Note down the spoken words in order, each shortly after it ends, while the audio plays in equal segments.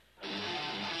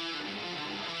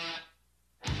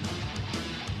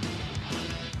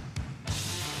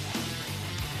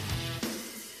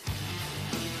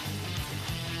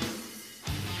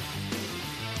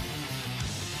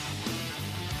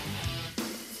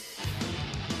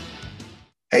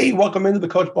Hey, welcome into the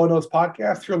Coach Bo Knows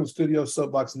podcast here on the Studio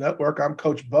Soapbox Network. I'm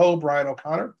Coach Bo, Brian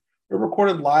O'Connor. We're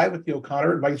recorded live at the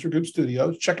O'Connor Advisory Group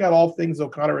studios. Check out all things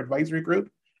O'Connor Advisory Group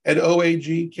at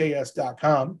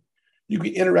oagks.com. You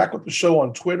can interact with the show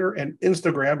on Twitter and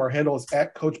Instagram. Our handle is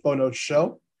at Coach Bo Knows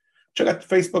Show. Check out the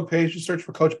Facebook page. You search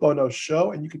for Coach Bo Knows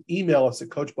Show, and you can email us at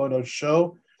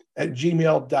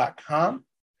coachboknowsshow@gmail.com.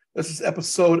 This is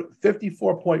episode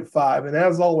 54.5, and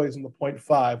as always in the point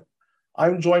five,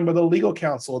 I'm joined by the legal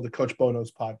counsel of the Coach Bo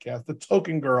Knows podcast, the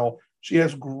token girl. She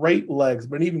has great legs,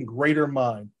 but an even greater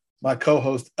mind, my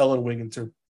co-host, Ellen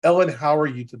Wingenter. Ellen, how are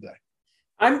you today?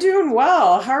 I'm doing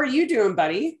well. How are you doing,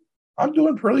 buddy? I'm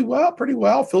doing pretty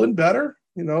well, feeling better.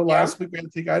 Last week I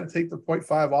had to take the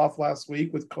 0.5 off last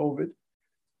week with COVID.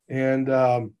 And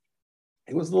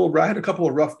it was I had a couple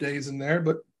of rough days in there,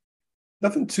 but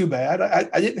nothing too bad.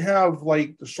 I didn't have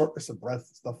like the shortness of breath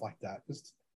and stuff like that.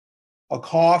 Just a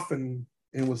cough and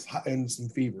some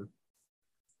fever.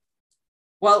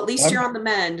 Well, at least you're on the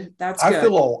mend. That's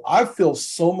good. I feel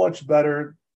so much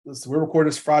better. Listen, we record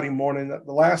this Friday morning.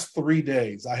 The last 3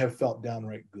 days, I have felt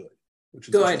downright good, which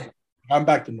is good. I'm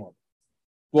back to normal.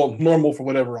 Well, normal for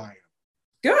whatever I am.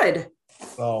 Good.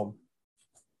 So,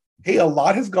 hey, a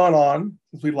lot has gone on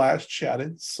since we last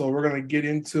chatted. So we're going to get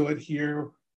into it here.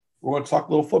 We're going to talk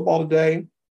a little football today.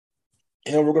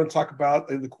 And we're going to talk about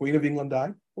the Queen of England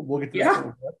died. We'll get to that in a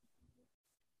little bit.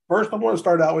 First, I want to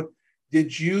start out with,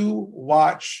 did you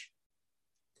watch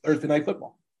Thursday Night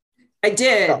Football? I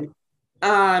did.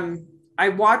 I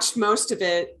watched most of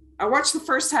it. I watched the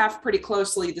first half pretty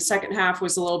closely. The second half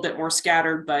was a little bit more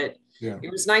scattered, but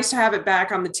It was nice to have it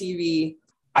back on the TV.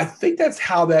 I think that's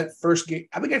how that first game,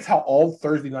 I think that's how all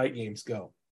Thursday night games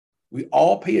go. We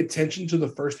all pay attention to the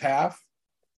first half.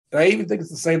 And I even think it's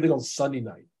the same thing on Sunday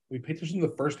night. We pay attention to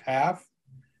the first half.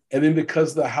 And then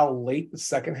because of how late the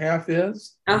second half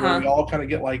is, we all kind of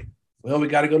get like, well, we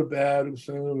got to go to bed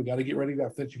soon. We got to get ready.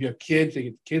 If you have kids, you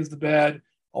get the kids to bed,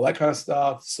 all that kind of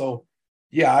stuff. So,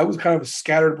 yeah, I was kind of a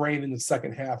scattered brain in the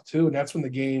second half too. And that's when the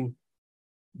game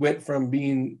went from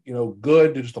being,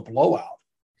 good to just a blowout.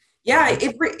 Yeah,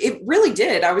 it really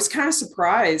did. I was kind of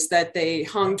surprised that they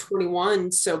hung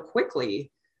 21 so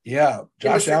quickly. Yeah,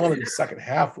 Josh Allen in the second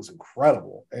half was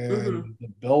incredible. And the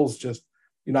Bills just,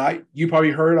 you probably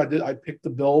heard I picked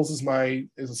the Bills as a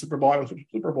Super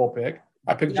Bowl pick.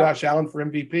 I picked Josh Allen for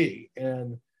MVP,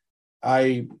 and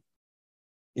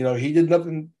he did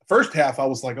nothing. First half, I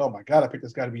was like, oh my God, I picked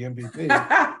this guy to be MVP,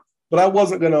 but I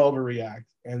wasn't going to overreact.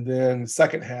 And then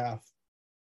second half,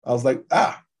 I was like,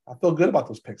 I feel good about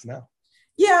those picks now.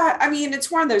 Yeah, I mean, it's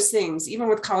one of those things, even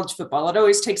with college football, it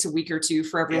always takes a week or two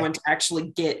for everyone to actually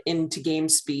get into game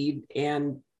speed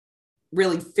and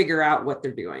really figure out what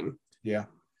they're doing. Yeah.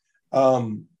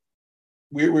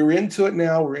 We're into it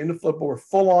now. We're into football. We're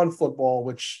full on football,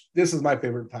 which this is my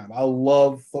favorite time. I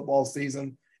love football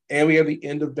season, and we have the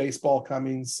end of baseball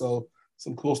coming. So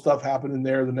some cool stuff happening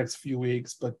there the next few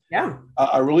weeks. But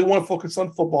I really want to focus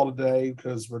on football today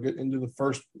because we're getting into the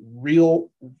first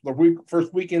weekend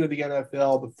of the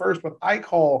NFL, the first what I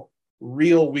call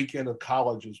real weekend of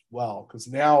college as well, because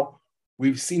now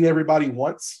we've seen everybody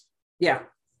once. Yeah.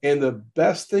 And the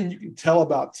best thing you can tell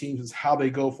about teams is how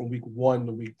they go from week 1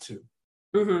 to week 2.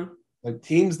 Mm-hmm. Like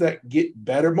teams that get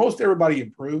better, most everybody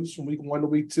improves from week 1 to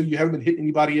week 2. You haven't been hitting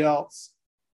anybody else.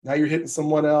 Now you're hitting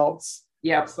someone else.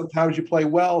 Yeah. Sometimes you play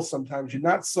well, sometimes you're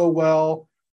not so well,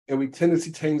 and we tend to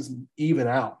see teams even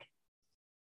out.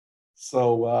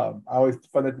 So I always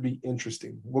find that to be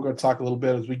interesting. We're going to talk a little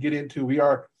bit as we get into.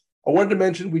 I wanted to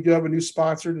mention we do have a new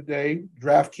sponsor today.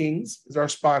 DraftKings is our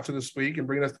sponsor this week and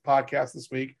bringing us the podcast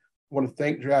this week. I want to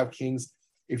thank DraftKings.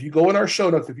 If you go in our show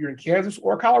notes, if you're in Kansas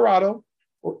or Colorado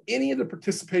or any of the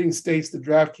participating states that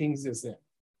DraftKings is in,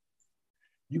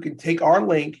 you can take our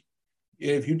link.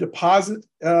 If you deposit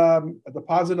a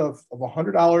deposit of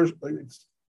 $100,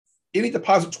 any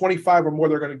deposit 25 or more,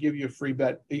 they're going to give you a free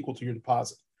bet equal to your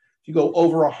deposit. If you go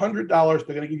over $100,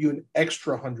 they're going to give you an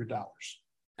extra $100.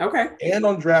 Okay. And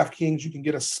on DraftKings, you can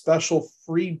get a special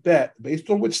free bet based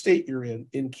on which state you're in.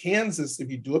 In Kansas, if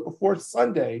you do it before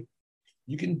Sunday,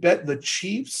 you can bet the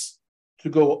Chiefs to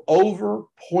go over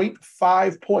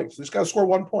 0.5 points. They just got to score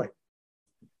 1 point.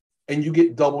 And you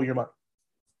get double your money.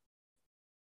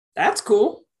 That's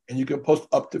cool. And you can post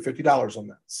up to $50 on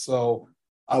that. So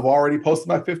I've already posted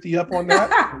my 50 up on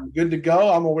that. I'm good to go.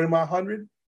 I'm going to win my 100.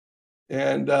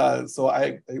 And so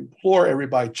I implore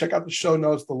everybody, check out the show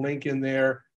notes, the link in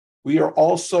there. We are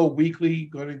also weekly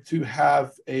going to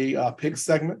have a pick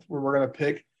segment where we're going to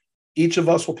pick, each of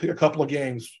us will pick a couple of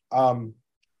games. I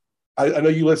know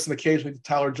you listen occasionally to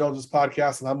Tyler Jones's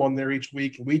podcast, and I'm on there each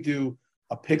week. And we do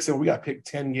a pick segment. We got to pick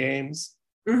 10 games.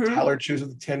 Mm-hmm. Tyler chooses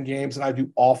the 10 games, and I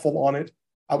do awful on it.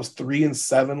 I was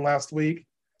 3-7 last week.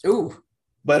 Ooh.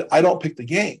 But I don't pick the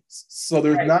games. So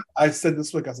there's Right. not, I said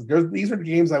this week, I said, these are the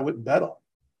games I wouldn't bet on.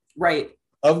 Right.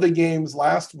 Of the games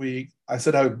last week, I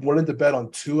said I wanted to bet on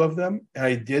 2 of them, and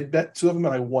I did bet 2 of them,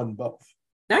 and I won both.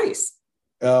 Nice.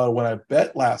 When I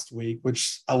bet last week,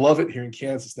 which I love it here in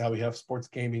Kansas now, we have sports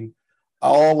gaming.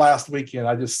 All last weekend,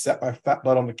 I just sat my fat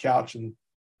butt on the couch and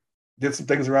did some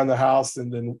things around the house,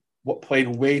 and then played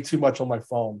way too much on my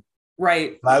phone.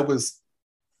 Right. I was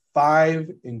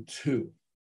 5-2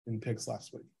 in picks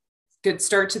last week. Good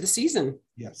start to the season.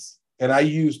 Yes. And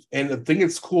the thing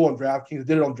that's cool on DraftKings, I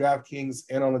did it on DraftKings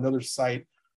and on another site,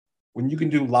 when you can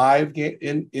do live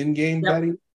in-game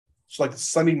betting. It's like a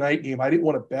Sunday night game. I didn't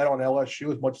want to bet on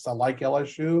LSU as much as I like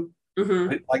LSU. Mm-hmm.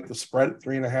 I didn't like the spread at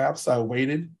 3.5, so I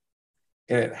waited.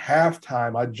 And at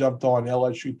halftime, I jumped on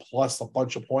LSU plus a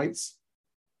bunch of points.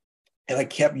 And I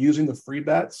kept using the free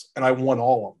bets, and I won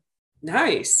all of them.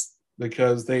 Nice.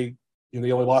 Because they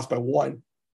only lost by 1.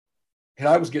 And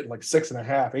I was getting like 6.5,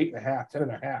 8.5,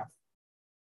 10.5.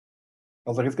 I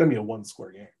was like, it's going to be a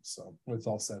 1-score game. So when it's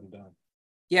all said and done.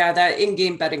 Yeah, that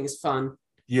in-game betting is fun.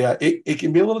 Yeah, it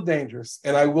can be a little dangerous.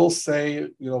 And I will say,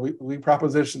 we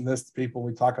proposition this to people.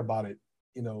 We talk about it,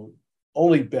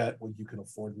 only bet when you can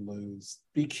afford to lose.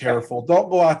 Be careful. Don't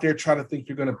go out there trying to think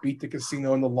you're going to beat the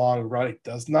casino in the long run. It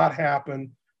does not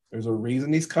happen. There's a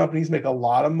reason these companies make a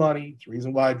lot of money. It's the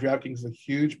reason why DraftKings is a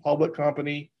huge public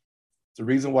company. It's the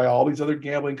reason why all these other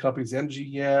gambling companies,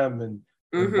 MGM and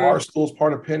Barstool is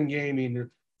part of Penn Gaming,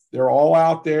 they're all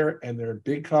out there, and they're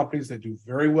big companies that do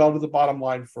very well to the bottom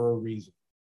line for a reason.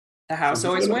 The house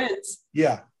always wins.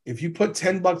 Yeah. If you put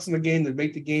 $10 in the game to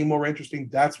make the game more interesting,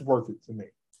 that's worth it to me.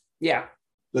 Yeah.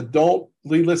 But don't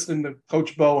listen to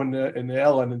Coach Bo and the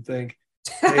Ellen and think,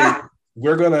 hey,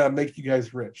 we're going to make you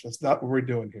guys rich. That's not what we're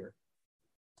doing here.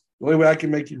 The only way I can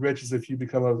make you rich is if you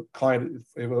become a client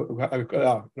of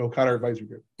O'Connor Advisory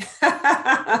Group.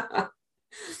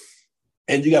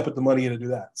 And you got to put the money in to do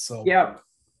that. So, yeah.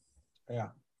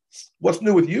 What's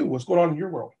new with you? What's going on in your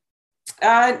world?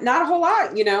 Not a whole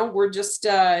lot. We're just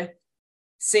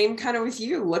same kind of with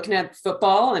you, looking at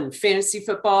football and fantasy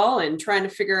football and trying to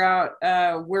figure out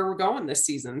where we're going this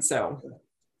season. So,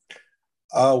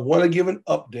 want to give an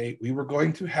update. We were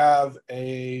going to have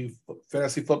a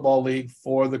fantasy football league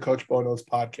for the Coach Bo Knows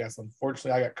podcast.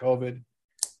 Unfortunately, I got COVID,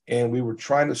 and we were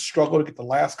trying to struggle to get the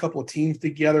last couple of teams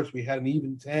together. So we had an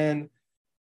even 10.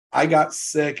 I got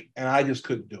sick, and I just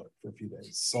couldn't do it for a few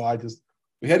days. So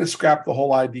we had to scrap the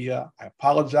whole idea. I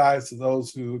apologize to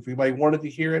those who, if anybody wanted to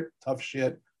hear it, tough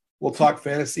shit. We'll talk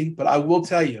fantasy. But I will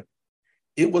tell you,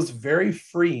 it was very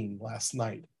freeing last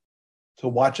night to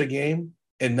watch a game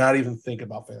and not even think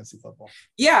about fantasy football.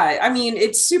 Yeah, I mean,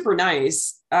 it's super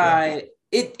nice.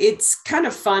 It's kind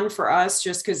of fun for us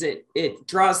just because it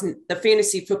draws, the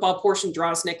fantasy football portion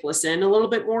draws Nicholas in a little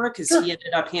bit more because he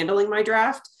ended up handling my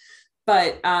draft.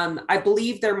 But I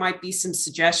believe there might be some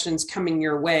suggestions coming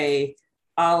your way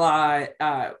a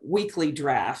la weekly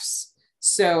drafts.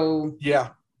 So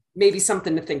maybe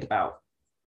something to think about.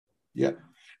 Yeah.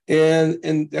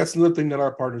 And that's another thing that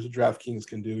our partners at DraftKings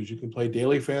can do is you can play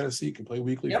daily fantasy, you can play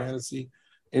weekly fantasy,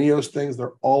 any of those things.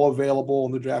 They're all available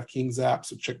in the DraftKings app.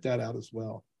 So check that out as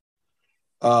well.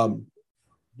 And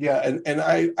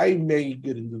I may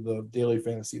get into the daily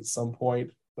fantasy at some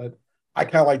point, but I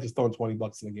kind of like just throwing $20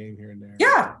 in the game here and there.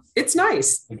 Yeah, it's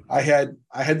nice. I had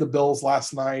the Bills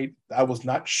last night. I was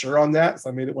not sure on that, so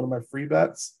I made it one of my free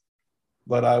bets.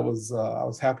 But I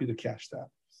was happy to cash that.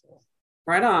 So.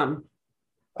 Right on.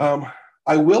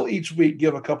 I will each week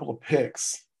give a couple of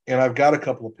picks, and I've got a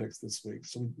couple of picks this week,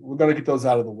 so we're going to get those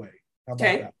out of the way. How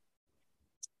about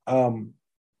that?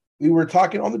 We were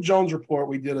talking on the Jones Report.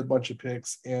 We did a bunch of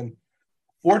picks, and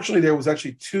fortunately, there was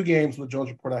actually 2 games on the Jones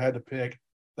Report I had to pick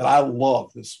that I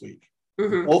love this week.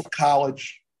 Both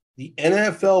college. The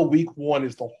NFL week 1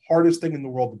 is the hardest thing in the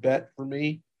world to bet for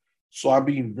me. So I'm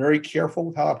being very careful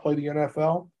with how I play the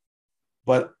NFL.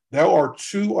 But there are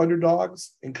 2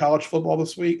 underdogs in college football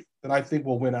this week that I think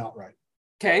will win outright.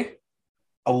 Okay.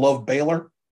 I love Baylor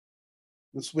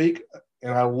this week,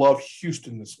 and I love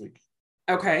Houston this week.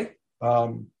 Okay.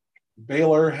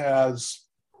 Baylor has...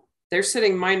 They're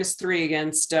sitting -3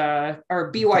 against,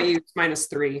 or BYU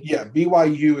 -3. Yeah,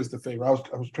 BYU is the favorite. I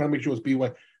was trying to make sure it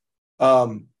was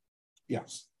BYU.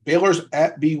 Yes. Baylor's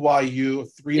at BYU,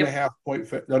 a 3.5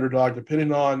 point underdog,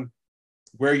 depending on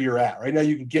where you're at. Right now,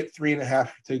 you can get 3.5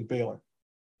 if you take Baylor.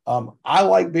 I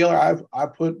like Baylor. I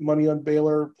put money on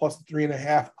Baylor plus the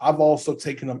 3.5. I've also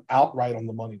taken them outright on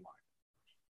the money line.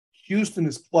 Houston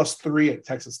is +3 at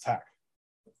Texas Tech.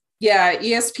 Yeah,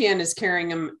 ESPN is carrying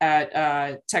them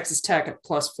at Texas Tech at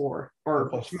 +4 or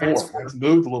 +4. It's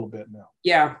moved a little bit now.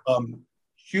 Yeah.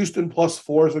 Houston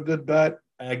 +4 is a good bet.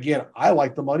 And again, I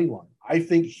like the money line. I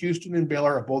think Houston and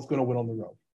Baylor are both going to win on the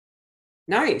road.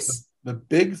 Nice. The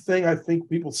big thing I think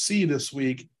people see this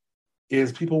week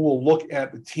is people will look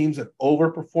at the teams that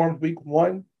overperformed week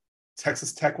one.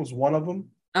 Texas Tech was one of them.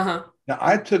 Uh-huh. Now,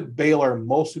 I took Baylor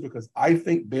mostly because I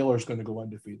think Baylor's going to go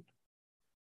undefeated.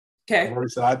 Okay. I've already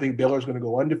said I think Baylor's going to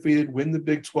go undefeated, win the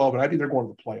Big 12, and I think they're going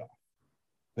to the playoff.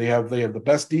 They have the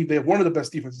best they have one of the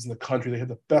best defenses in the country. They have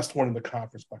the best one in the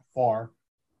conference by far.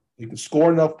 They can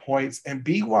score enough points. And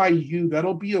BYU,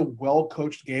 that'll be a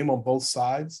well-coached game on both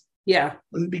sides. Yeah.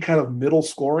 It'll be kind of middle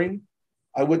scoring.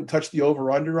 I wouldn't touch the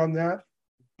over-under on that.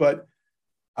 But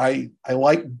I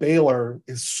like Baylor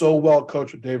is so well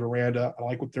coached with Dave Aranda. I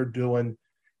like what they're doing.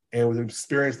 And with the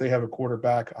experience they have a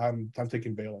quarterback, I'm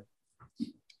taking Baylor.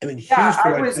 And then Houston,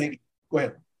 I think – go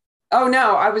ahead. Oh,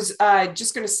 no, I was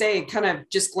just going to say, kind of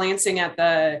just glancing at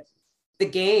the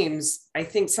games, I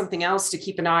think something else to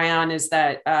keep an eye on is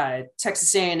that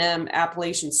Texas A&M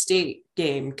Appalachian State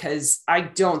game, because I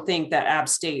don't think that App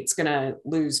State's going to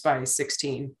lose by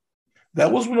 16.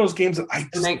 That was one of those games that I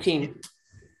just – 19.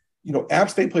 You know, App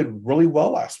State played really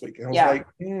well last week. And I was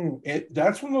like,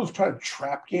 that's one of those kind of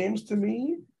trap games to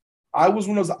me. I was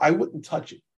one of those, I wouldn't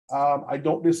touch it. I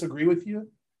don't disagree with you.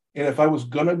 And if I was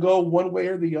going to go one way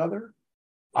or the other,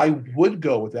 I would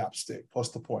go with App State plus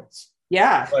the points.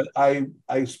 Yeah. But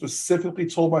I specifically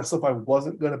told myself I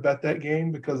wasn't going to bet that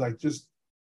game because I just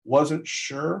wasn't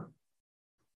sure.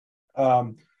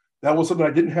 That was something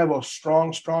I didn't have a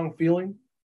strong feeling.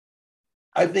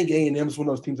 I think A&M is one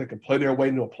of those teams that can play their way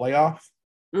into a playoff.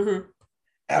 Mm-hmm.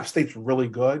 App State's really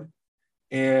good.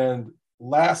 And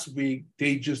last week,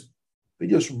 they just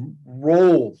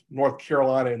rolled North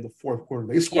Carolina in the fourth quarter.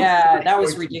 They scored that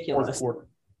was ridiculous. Fourth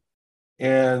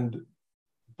quarter.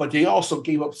 But they also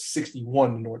gave up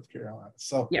 61 to North Carolina.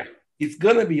 So it's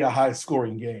going to be a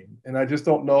high-scoring game. And I just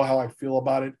don't know how I feel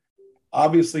about it.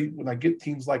 Obviously, when I get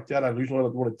teams like that, I usually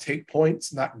want to take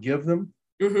points, not give them.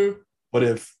 Mm-hmm. But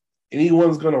if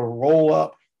anyone's going to roll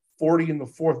up 40 in the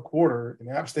fourth quarter, and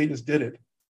App State just did it,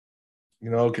 you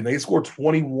know, can they score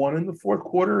 21 in the fourth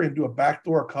quarter and do a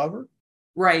backdoor cover?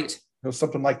 Right. You know,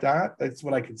 something like that. That's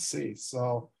what I could see.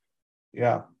 So,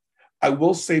 yeah. I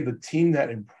will say the team that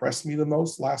impressed me the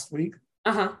most last week,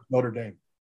 Notre Dame.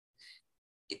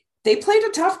 They played a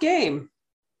tough game.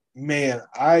 Man,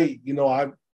 you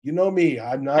know me,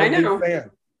 I'm not a big fan.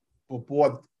 But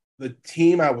boy, the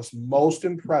team I was most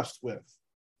impressed with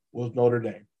was Notre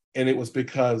Dame. And it was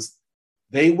because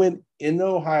they went into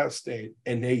Ohio State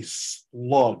and they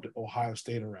slugged Ohio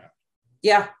State around.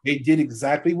 Yeah. They did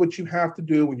exactly what you have to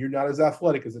do when you're not as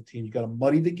athletic as a team. You got to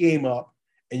muddy the game up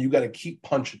and you got to keep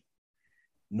punching.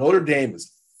 Notre Dame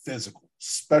is physical,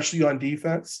 especially on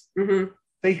defense. Mm-hmm.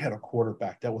 They had a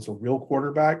quarterback that was a real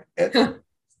quarterback. Let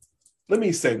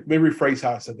me rephrase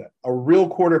how I said that. A real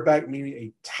quarterback, meaning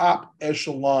a top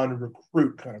echelon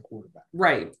recruit kind of quarterback.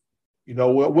 Right. You know,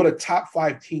 what a top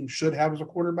 5 team should have as a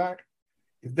quarterback.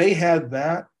 If they had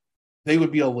that, they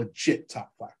would be a legit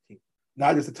top 5 team,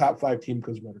 not just a top 5 team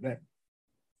because of Notre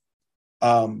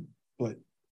Dame. But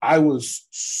I was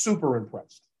super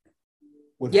impressed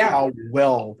with how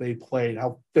well they played,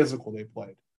 how physical they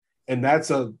played. And that's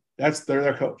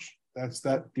their coach. That's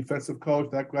that defensive coach.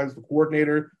 That guy's the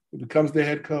coordinator who becomes the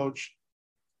head coach.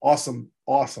 Awesome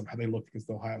how they looked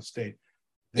against Ohio State.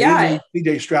 They made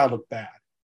C.J. Stroud look bad.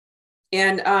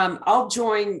 And I'll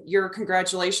join your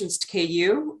congratulations to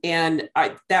KU. And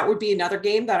that would be another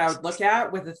game that I would look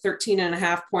at with a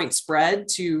 13.5 point spread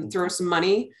to throw some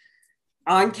money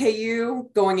on KU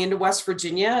going into West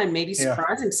Virginia and maybe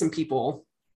surprising some people.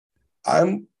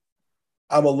 I'm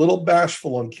a little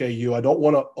bashful on KU. I don't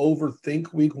want to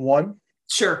overthink week one.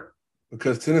 Sure.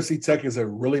 Because Tennessee Tech is a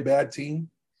really bad team.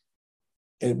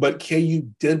 But KU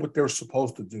did what they were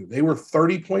supposed to do. They were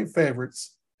 30-point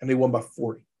favorites and they won by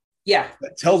 40. Yeah.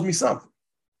 That tells me something.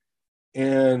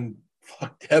 And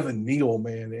fuck Devin Neal,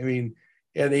 man. I mean,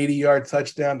 he had an 80-yard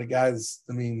touchdown. The guys,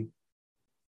 I mean,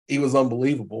 he was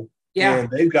unbelievable. Yeah. And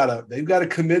they've got a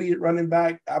committee at running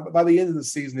back. By the end of the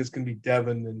season, it's going to be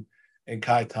Devin and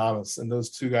Kai Thomas. And those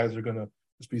two guys are going to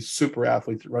just be super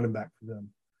athletes at running back for them.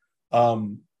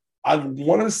 I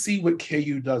want to see what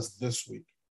KU does this week.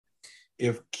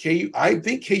 I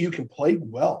think KU can play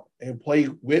well and play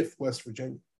with West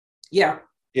Virginia. Yeah.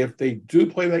 If they do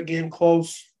play that game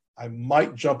close, I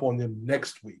might jump on them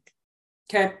next week.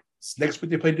 Okay. Next week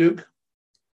they play Duke?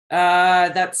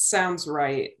 That sounds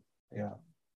right. Yeah.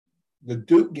 The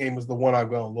Duke game is the one I'm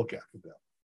going to look at for them.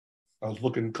 I was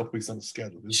looking a couple weeks on the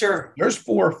schedule. Sure. There's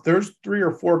 3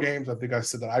 or 4 games I think I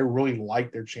said that I really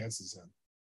like their chances in.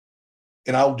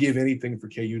 And I'll give anything for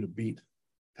KU to beat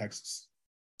Texas.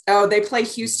 Oh, they play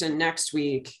Houston next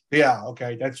week. Yeah,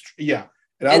 okay.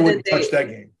 And I wouldn't touch that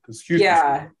game because Houston.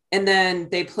 Yeah. And then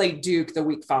they play Duke the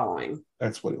week following.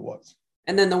 That's what it was.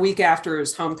 And then the week after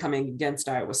is homecoming against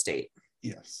Iowa State.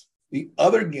 Yes. The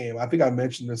other game, I think I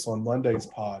mentioned this on Monday's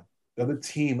pod. The other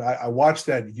team, I watched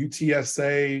that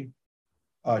UTSA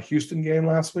Houston game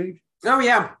last week. Oh,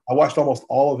 yeah. I watched almost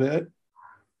all of it.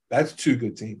 That's 2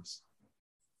 good teams.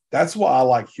 That's why I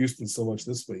like Houston so much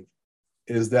this week,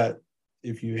 is that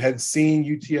if you had seen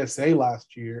UTSA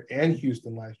last year and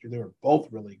Houston last year, they were both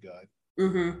really good.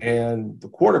 Mm-hmm. And the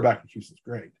quarterback in Houston's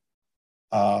great.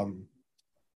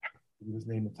 His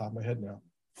name off the top of my head now.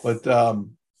 But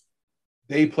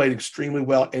they played extremely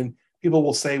well. And people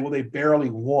will say, well, they barely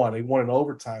won. They won in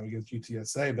overtime against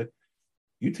UTSA. But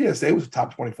UTSA was a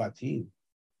top 25 team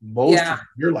most of the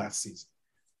year last season.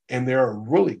 And they're a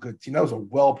really good team. That was a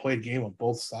well-played game on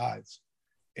both sides.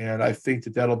 And I think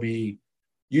that'll be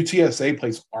UTSA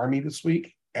plays Army this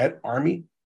week at Army.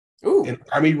 Ooh. And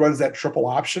Army runs that triple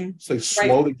option. So they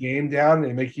slow the game down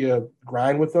and make you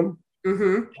grind with them.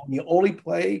 Mm-hmm. And you only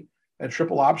play a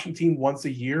triple option team once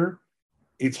a year.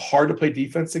 It's hard to play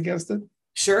defense against it.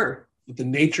 Sure. With the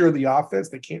nature of the offense,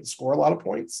 they can't score a lot of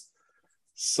points.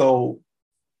 So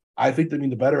I think the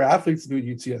better athletes do at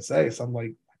UTSA. So I'm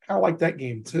like, I kind of like that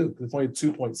game too, because it's only a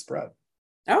 2-point spread.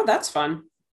 Oh, that's fun.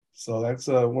 So that's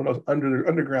one of those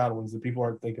underground ones that people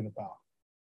aren't thinking about.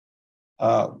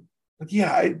 But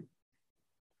yeah,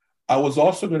 I was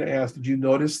also going to ask, did you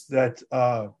notice that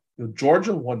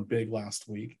Georgia won big last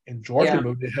week, and Georgia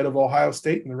moved ahead of Ohio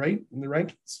State in the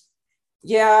rankings?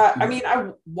 Yeah, I mean,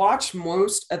 I watched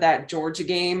most of that Georgia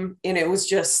game, and it was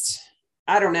just,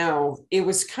 I don't know, it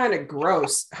was kind of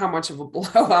gross how much of a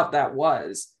blowout that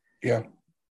was. Yeah.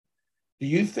 Do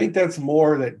you think that's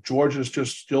more that Georgia's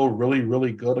just still really,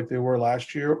 really good like they were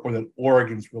last year, or that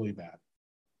Oregon's really bad?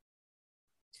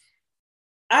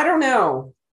 I don't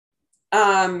know.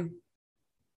 I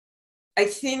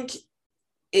think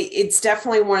it's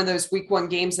definitely one of those week 1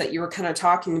 games that you were kind of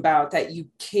talking about, that you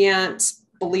can't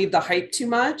believe the hype too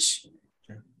much,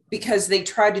 because they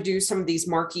try to do some of these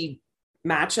marquee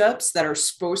matchups that are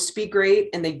supposed to be great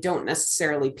and they don't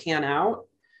necessarily pan out.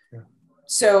 Yeah.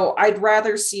 So I'd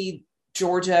rather see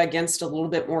Georgia against a little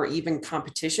bit more even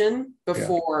competition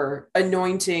before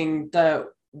anointing the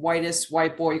whitest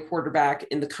white boy quarterback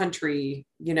in the country,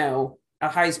 a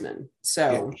Heisman.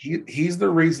 So he's the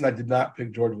reason I did not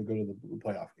pick Georgia to go to the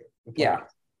playoff game. Yeah.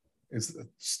 It's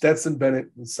Stetson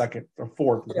Bennett the second or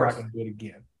fourth. Is not going to do it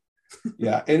again.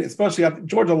 Yeah. And especially after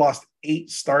Georgia lost 8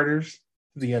 starters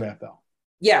to the NFL.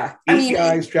 Yeah. 8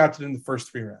 guys drafted in the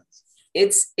first 3 rounds.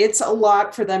 It's a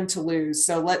lot for them to lose.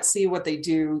 So let's see what they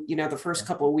do, the first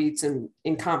couple of weeks in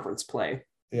conference play.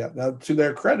 Yeah. Now, to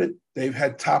their credit, they've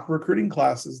had top recruiting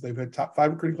classes. They've had top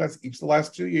 5 recruiting classes each of the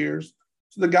last 2 years.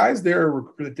 So the guys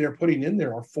that they're putting in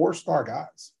there are 4-star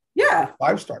guys. Yeah.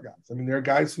 5-star guys. I mean, there are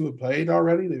guys who have played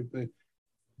already.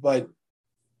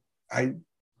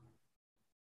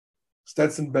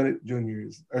 Stetson Bennett Jr.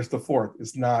 is the fourth.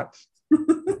 It's not.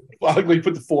 Well, we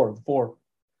put the four. The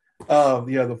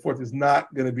fourth is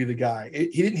not going to be the guy.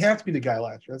 He didn't have to be the guy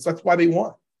last year. That's why they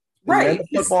won. They ran the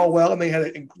football well, and they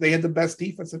had the best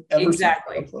defense I've ever seen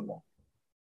in football.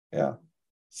 Yeah.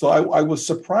 So I was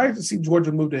surprised to see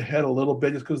Georgia moved ahead a little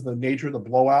bit just because of the nature of the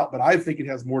blowout, but I think it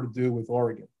has more to do with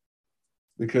Oregon.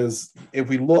 Because if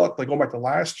we look, like going back to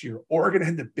last year, Oregon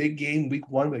had the big game week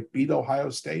 1, they beat Ohio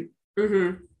State.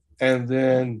 Mm-hmm. And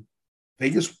then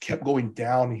they just kept going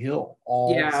downhill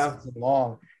all season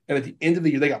long. And at the end of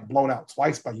the year, they got blown out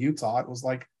twice by Utah. It was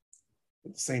like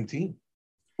the same team.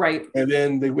 Right. And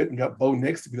then they went and got Bo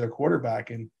Nix to be their quarterback.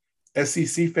 And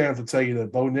SEC fans will tell you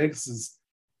that Bo Nix is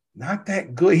not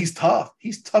that good. He's tough.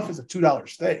 He's tough as a $2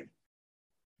 steak.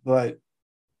 But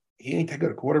he ain't that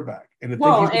good a quarterback. And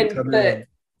the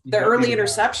early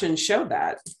interception showed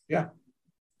that. Yeah.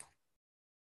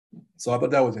 So I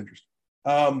thought that was interesting.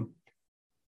 On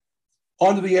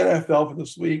to the NFL for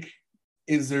this week.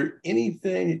 Is there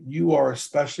anything that you are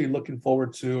especially looking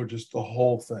forward to, or just the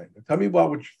whole thing? Tell me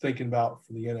about what you're thinking about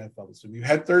for the NFL. So you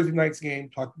had Thursday night's game,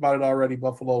 talked about it already,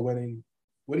 Buffalo winning.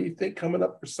 What do you think coming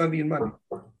up for Sunday and Monday?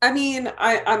 I mean,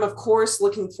 I'm of course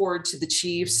looking forward to the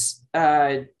Chiefs,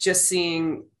 just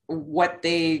seeing what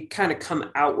they kind of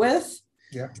come out with.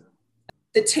 Yeah.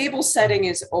 The table setting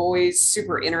is always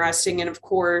super interesting. And of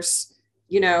course,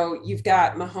 you've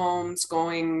got Mahomes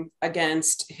going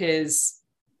against his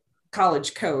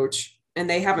college coach. and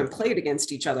they haven't played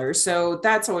against each other. So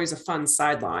that's always a fun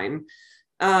sideline.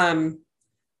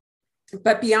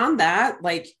 But beyond that,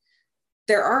 like,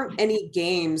 there aren't any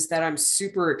games that I'm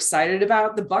super excited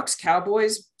about. The Bucks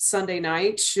Cowboys Sunday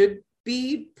night should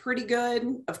be pretty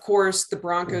good. Of course, the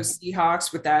Broncos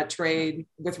Seahawks with that trade,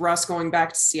 with Russ going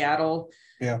back to Seattle.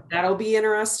 Yeah. That'll be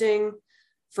interesting.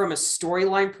 From a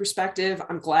storyline perspective,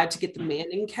 I'm glad to get the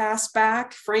Manning cast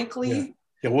back, frankly.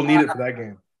 Yeah, we'll need it for that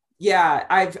game. Yeah,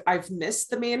 I've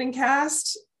missed the Manning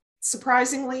cast,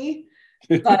 surprisingly.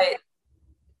 But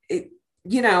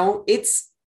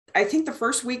I think the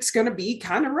first week's going to be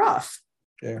kind of rough.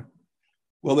 Yeah.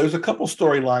 Well, there's a couple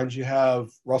storylines. You have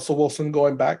Russell Wilson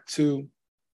going back to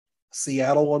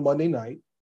Seattle on Monday night.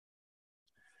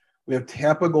 We have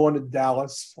Tampa going to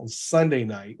Dallas on Sunday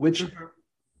night, which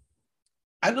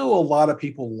I know a lot of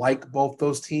people like both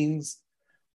those teams.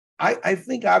 I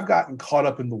think I've gotten caught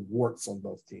up in the warts on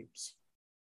both teams.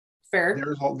 Fair.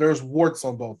 There's warts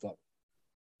on both of them.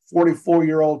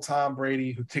 44-year-old Tom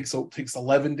Brady, who takes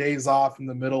 11 days off in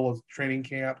the middle of training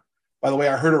camp. By the way,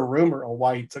 I heard a rumor on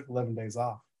why he took 11 days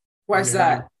off. Why is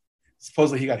that?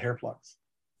 Supposedly he got hair plugs.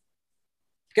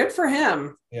 Good for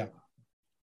him. Yeah.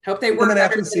 Hope they work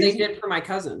better than they did for my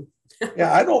cousin.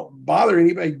 Yeah, I don't bother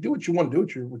anybody. Do what you want to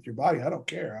do with your body. I don't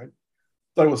care. I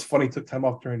thought it was funny he took time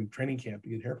off during training camp to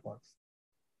get hair plugs.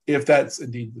 If that's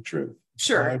indeed the truth.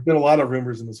 Sure. There's been a lot of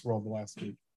rumors in this world the last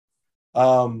week.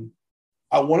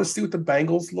 I want to see what the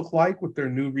Bengals look like with their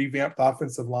new revamped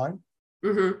offensive line.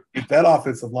 Mm-hmm. If that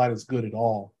offensive line is good at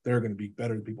all, they're going to be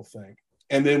better than people think.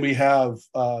 And then we have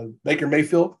Baker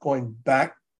Mayfield going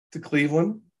back to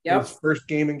Cleveland. Yep. His first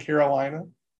game in Carolina.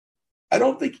 I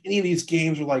don't think any of these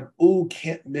games are like, ooh,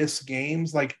 can't miss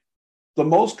games. Like, the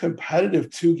most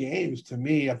competitive two games to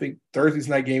me, I think Thursday's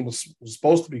night game was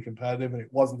supposed to be competitive, and it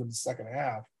wasn't in the second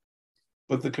half.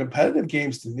 But the competitive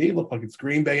games to me look like it's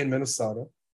Green Bay and Minnesota,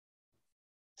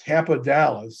 Tampa,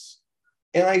 Dallas,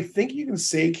 and I think you can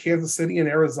say Kansas City and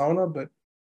Arizona, but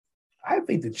I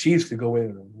think the Chiefs could go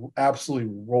in and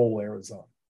absolutely roll Arizona.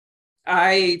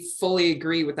 I fully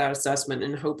agree with that assessment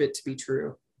and hope it to be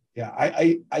true. Yeah,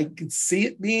 I could see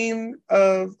it being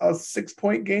a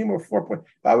 6-point game or 4-point.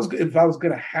 If I was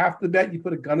going to have to bet, you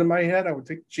put a gun in my head, I would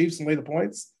take the Chiefs and lay the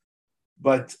points.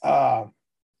 But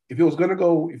if it was going to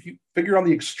go, if you figure on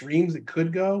the extremes, it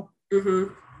could go.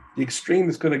 Mm-hmm. The extreme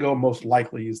that's going to go most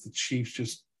likely is the Chiefs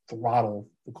just throttle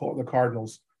the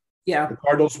Cardinals. Yeah, the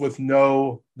Cardinals with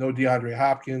no DeAndre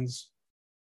Hopkins.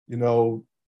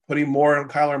 Putting more on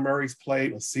Kyler Murray's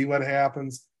plate. Let's see what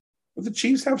happens. But the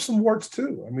Chiefs have some warts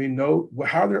too. I mean,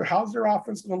 how's their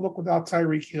offense going to look without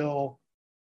Tyreek Hill?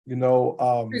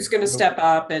 Who's going to step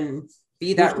up and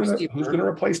be that receiver? Who's going to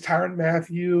replace Tyrann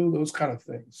Mathieu? Those kind of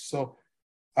things. So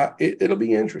it'll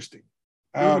be interesting.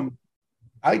 I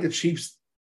think the Chiefs.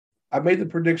 I made the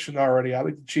prediction already. I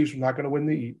think the Chiefs are not going to win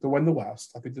the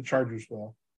West. I think the Chargers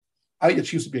will. I think the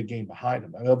Chiefs will be a game behind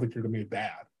them. I don't think they're going to be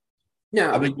bad.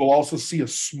 No. I think we'll also see a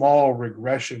small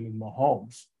regression in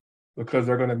Mahomes, because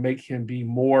they're going to make him be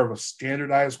more of a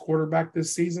standardized quarterback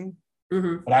this season.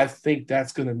 Mm-hmm. But I think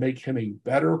that's going to make him a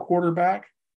better quarterback.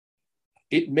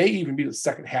 It may even be the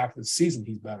second half of the season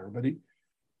he's better, but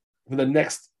for the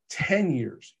next 10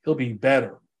 years, he'll be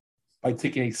better by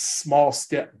taking a small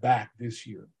step back this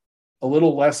year. A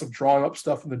little less of drawing up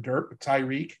stuff in the dirt with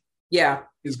Tyreek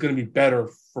is going to be better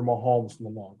for Mahomes in the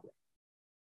long run.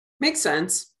 Makes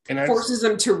sense. And forces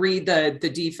him to read the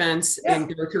defense and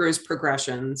go through his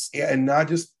progressions. Yeah, and not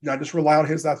just rely on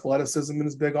his athleticism and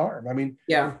his big arm. I mean,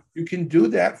 you can do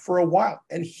that for a while,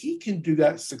 and he can do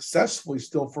that successfully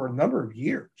still for a number of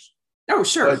years. Oh,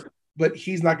 sure. But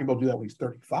he's not going to be able to do that when he's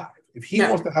 35. If he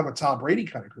wants to have a Tom Brady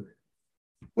kind of career,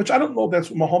 which I don't know if that's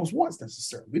what Mahomes wants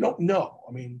necessarily. We don't know.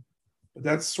 I mean, but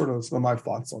that's sort of some of my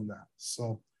thoughts on that.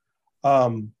 So, I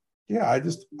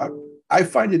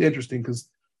find it interesting because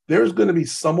there's going to be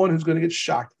someone who's going to get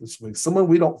shocked this week. Someone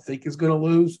we don't think is going to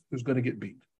lose, who's going to get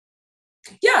beat.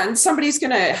 Yeah, and somebody's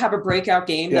going to have a breakout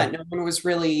game that no one was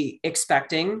really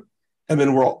expecting. And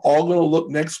then we're all going to look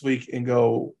next week and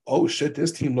go, oh, shit,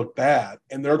 this team looked bad.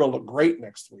 And they're going to look great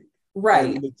next week.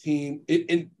 Right. And the team,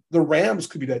 the Rams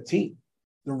could be that team.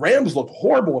 The Rams looked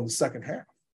horrible in the second half.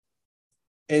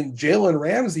 And Jalen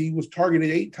Ramsey was targeted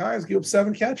 8 times, gave up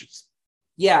 7 catches.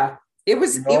 Yeah, it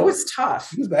was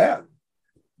tough. He was bad.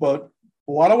 But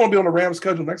I don't want to be on the Rams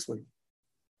schedule next week.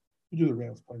 We do the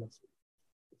Rams play next week.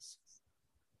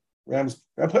 Rams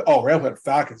play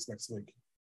Falcons next week.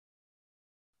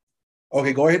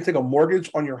 Okay, go ahead and take a mortgage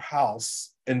on your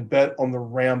house and bet on the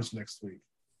Rams next week.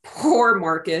 Poor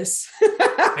Marcus.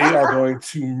 They are going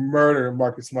to murder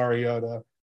Marcus Mariota.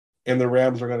 and the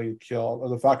Rams are going to get killed, or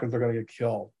the Falcons are going to get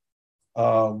killed.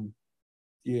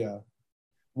 Yeah.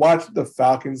 Watch the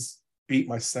Falcons beat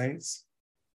my Saints,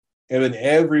 and then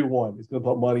everyone is going to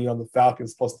put money on the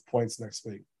Falcons plus the points next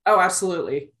week. Oh,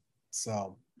 absolutely.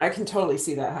 So I can totally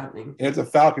see that happening. And if the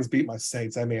Falcons beat my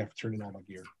Saints, I may have to turn in all my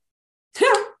gear.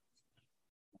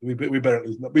 we better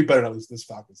lose. We better not lose this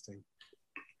Falcons team.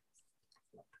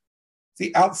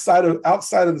 See, outside of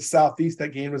the Southeast, that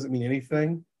game doesn't mean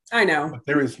anything. I know. But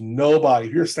there is nobody.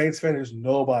 If you're a Saints fan, there's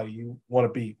nobody you want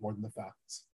to beat more than the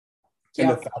Falcons. And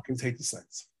the Falcons hate the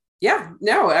Saints. Yeah.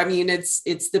 No, I mean, it's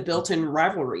the built-in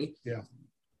rivalry. Yeah.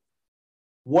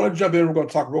 Want to jump in? We're going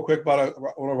to talk real quick about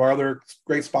one of our other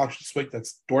great sponsors this week.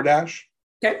 That's DoorDash.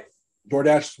 Okay.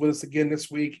 DoorDash is with us again this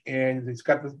week, and he's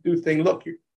got this new thing. Look,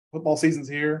 football season's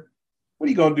here. What are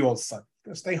you going to do on Sunday?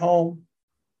 Going to stay home,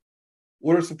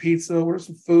 order some pizza, order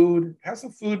some food, have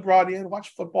some food brought in,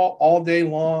 watch football all day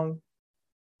long.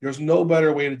 There's no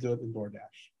better way to do it than DoorDash.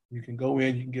 You can go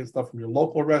in, you can get stuff from your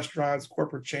local restaurants,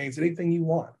 corporate chains, anything you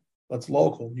want that's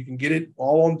local. You can get it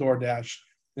all on DoorDash.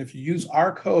 And if you use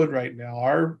our code right now,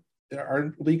 our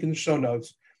link in the show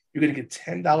notes, you're going to get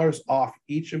 $10 off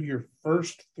each of your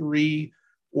first 3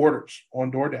 orders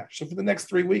on DoorDash. So for the next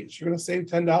 3 weeks, you're going to save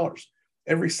 $10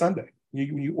 every Sunday.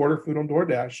 You order food on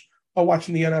DoorDash while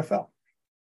watching the NFL.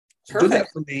 So do that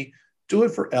for me. Do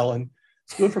it for Ellen.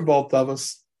 Do it for both of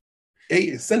us.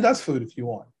 Hey, send us food if you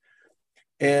want.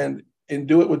 And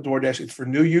do it with DoorDash. It's for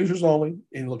new users only.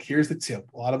 And look, here's the tip.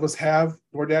 A lot of us have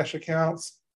DoorDash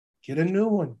accounts. Get a new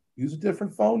one. Use a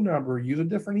different phone number. Use a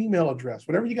different email address.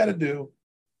 Whatever you got to do,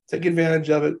 take advantage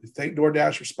of it. Thank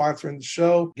DoorDash for sponsoring the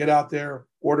show. Get out there,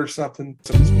 order something.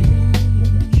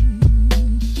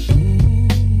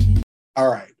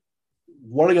 All right.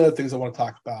 One of the other things I want to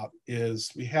talk about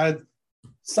is we had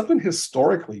something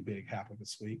historically big happen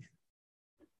this week,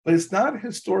 but it's not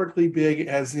historically big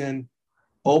as in,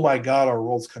 oh my God, our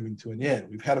world's coming to an end.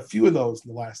 We've had a few of those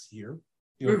in the last year,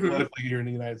 politically here in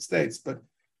the United States, but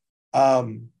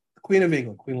the Queen of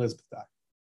England, Queen Elizabeth died.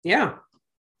 Yeah.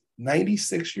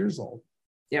 96 years old.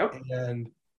 Yep. And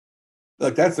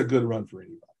look, that's a good run for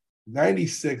anybody.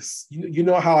 96, you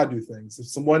know how I do things. If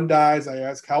someone dies, I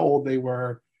ask how old they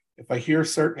were. If I hear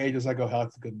certain ages, I go, hell,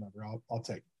 that's a good number. I'll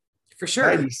take it. For sure.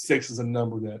 96 is a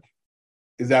number that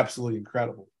is absolutely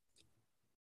incredible.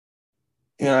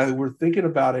 And we're thinking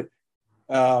about it.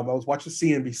 I was watching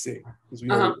CNBC because we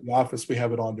know in the office we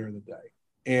have it on during the day.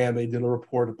 And they did a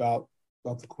report about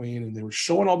the Queen, and they were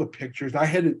showing all the pictures. And I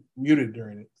had it muted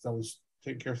during it because I was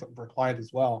taking care of something for a client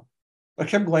as well. But I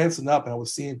kept glancing up, and I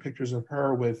was seeing pictures of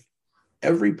her with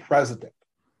every president.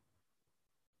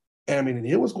 And I mean,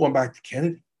 it was going back to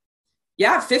Kennedy.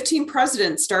 Yeah, 15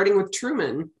 presidents, starting with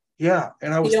Truman. Yeah,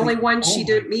 and I was the only one she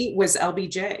didn't meet was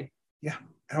LBJ. Yeah,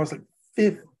 and I was like,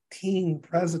 15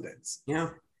 presidents. Yeah,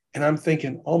 and I'm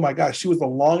thinking, oh my gosh, she was the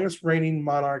longest reigning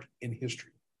monarch in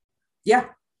history. Yeah,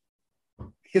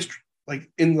 history, like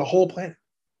in the whole planet.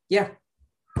 Yeah.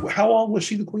 How long was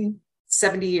she the queen?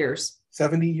 70 years.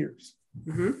 70 years.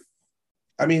 Mm-hmm.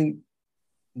 I mean,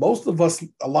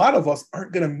 a lot of us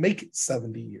aren't going to make it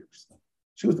 70 years.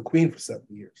 She was the queen for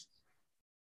 70 years.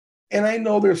 And I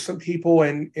know there's some people,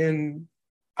 and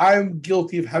I'm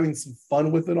guilty of having some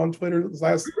fun with it on Twitter the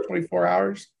last 24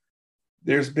 hours.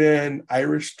 There's been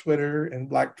Irish Twitter and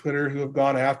Black Twitter who have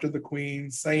gone after the queen,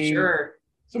 saying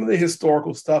some of the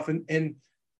historical stuff. And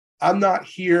I'm not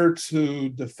here to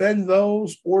defend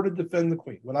those or to defend the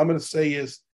queen. What I'm going to say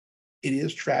is it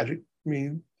is tragic. I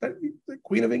mean, the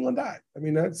Queen of England died. I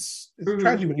mean, it's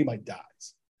tragic when anybody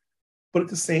dies. But at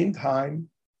the same time,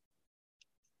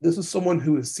 this is someone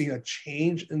who has seen a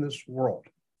change in this world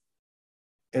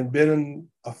and been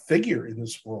a figure in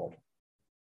this world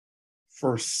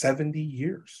for 70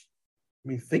 years. I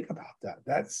mean, think about that.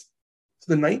 That's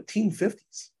the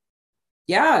 1950s.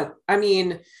 Yeah. I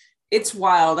mean, it's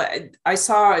wild. I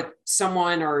saw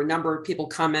someone or a number of people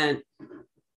comment,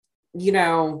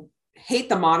 hate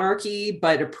the monarchy,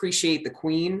 but appreciate the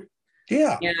queen.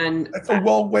 Yeah. And that's a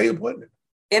well way of putting it.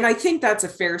 And I think that's a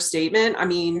fair statement. I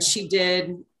mean, she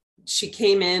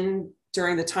came in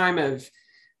during the time of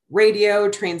radio,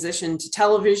 transitioned to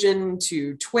television,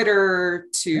 to Twitter,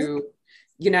 to,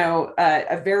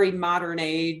 a very modern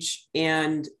age.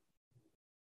 And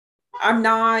I'm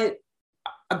not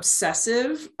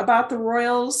obsessive about the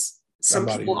royals. Some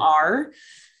people are.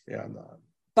 Yeah, I'm not.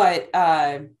 But,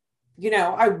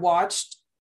 I watched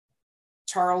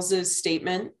Charles's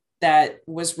statement that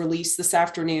was released this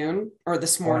afternoon or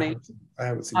this morning. I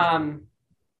haven't seen that.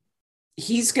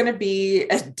 He's going to be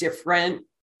a different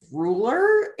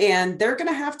ruler, and they're going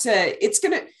to have to,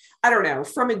 I don't know.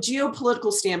 From a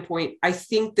geopolitical standpoint, I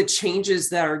think the changes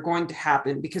that are going to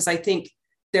happen, because I think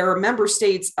there are member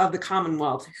states of the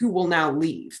Commonwealth who will now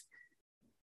leave.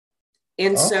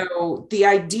 And so the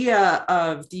idea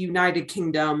of the United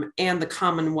Kingdom and the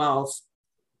Commonwealth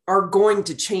are going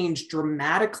to change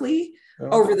dramatically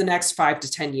over the next 5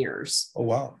 to 10 years. Oh,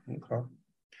 wow. Okay.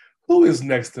 Who is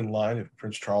next in line if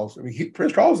Prince Charles? I mean,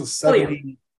 Prince Charles is 70.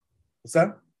 William. What's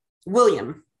that?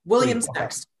 William's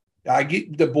next. I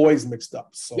get the boys mixed up,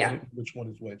 so yeah. Which one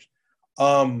is which?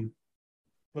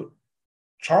 But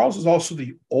Charles is also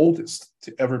the oldest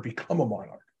to ever become a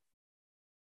monarch.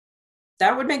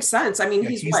 That would make sense. I mean,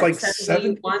 he's what, like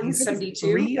 71,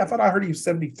 72? I thought I heard he was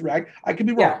 73. I could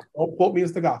be wrong. Yeah. Don't quote me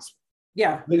as the gospel.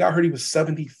 Yeah. I think I heard he was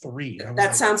 73.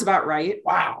 That sounds about right.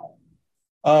 Wow.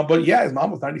 But yeah, his mom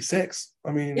was 96.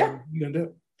 I mean, what are you going to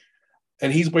do?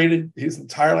 And he's waited his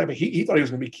entire life. He thought he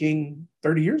was going to be king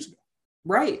 30 years ago.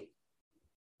 Right.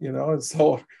 You know, and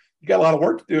so you got a lot of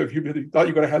work to do if you really thought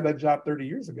you were going to have that job 30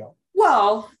 years ago.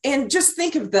 Well, and just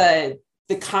think of the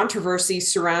controversy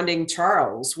surrounding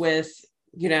Charles with,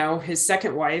 you know, his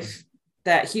second wife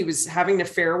that he was having an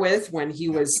affair with when he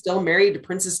was still married to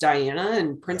Princess Diana.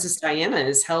 And Princess Diana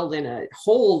is held in a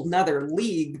whole nother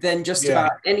league than just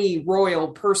about any royal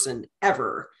person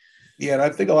ever. Yeah, and I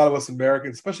think a lot of us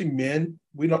Americans, especially men,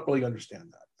 we don't really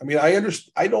understand that. I mean,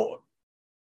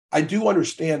 I do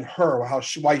understand her,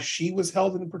 why she was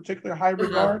held in particular high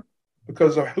regard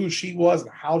because of who she was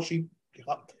and how she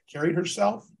carried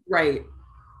herself. Right.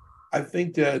 I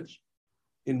think that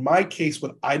in my case,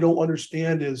 what I don't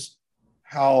understand is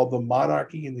how the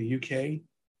monarchy in the UK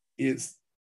is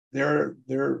there's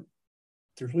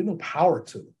really no power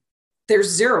to them. There's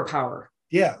zero power.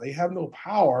 Yeah, they have no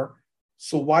power.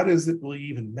 So why does it really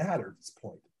even matter at this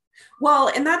point? Well,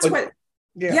 and that's I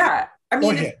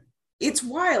mean, it's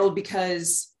wild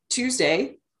because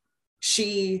Tuesday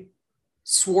she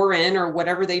swore in, or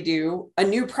whatever they do, a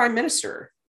new prime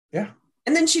minister. Yeah.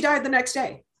 And then she died the next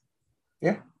day.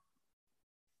 Yeah.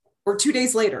 Or 2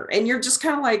 days later. And you're just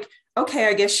kind of like, okay,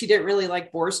 I guess she didn't really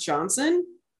like Boris Johnson.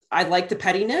 I like the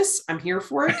pettiness. I'm here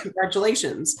for it.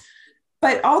 Congratulations.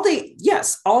 But all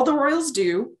the royals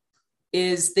do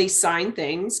is they sign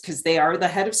things because they are the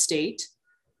head of state.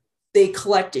 They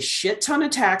collect a shit ton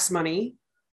of tax money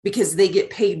because they get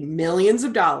paid millions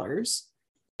of dollars.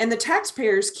 And the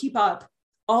taxpayers keep up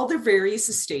all their various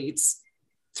estates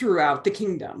throughout the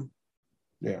kingdom.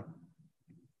 Yeah.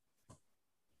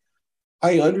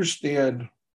 I understand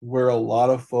where a lot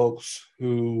of folks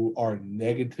who are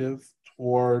negative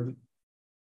toward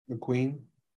the Queen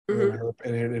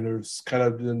and there's kind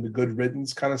of been the good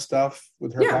riddance kind of stuff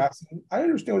with her passing. I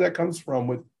understand where that comes from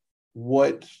with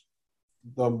what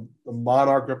the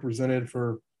monarch represented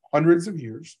for hundreds of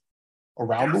years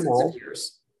around the world,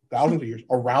 thousands of years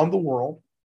around the world,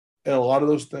 and a lot of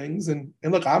those things. And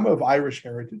look, I'm of Irish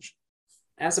heritage.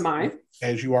 As am I.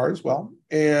 As you are as well.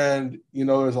 And, you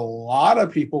know, there's a lot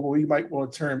of people, we might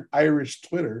want to term Irish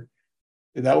Twitter,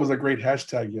 and that was a great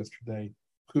hashtag yesterday,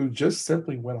 who just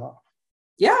simply went off.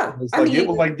 Yeah. It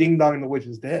was like Ding Dong, the Witch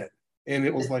is Dead. And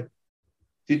it was like,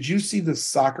 did you see the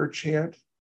soccer chant?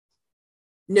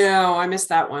 No, I missed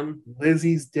that one.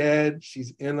 Lizzie's dead.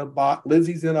 She's in a box.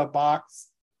 Lizzie's in a box.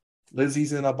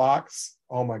 Lizzie's in a box.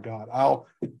 Oh my God.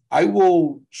 I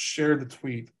will share the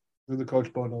tweet through the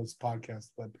Coach Bono's podcast,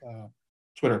 but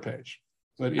Twitter page.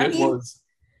 But it was.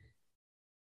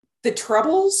 The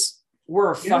Troubles were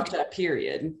a fucked up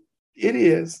period. It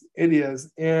is.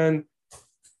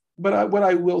 But what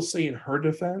I will say in her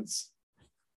defense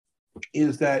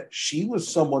is that she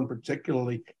was someone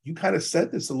particularly, you kind of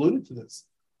said this, alluded to this,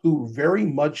 who very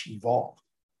much evolved.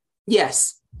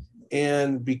 Yes.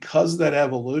 And because of that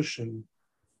evolution,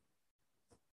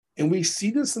 and we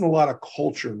see this in a lot of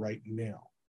culture right now,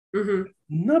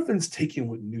 nothing's taken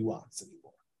with nuance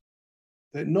anymore.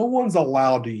 That no one's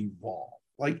allowed to evolve.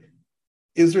 Like,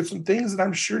 is there some things that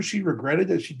I'm sure she regretted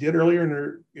that she did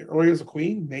earlier as a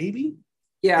queen? Maybe.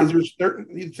 Yeah. Is there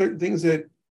certain things that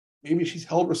maybe she's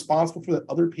held responsible for that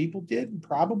other people did?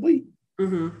 Probably.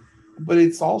 But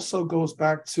it also goes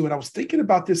back to, and I was thinking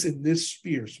about this in this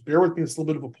sphere, so bear with me, it's a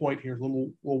little bit of a point here, a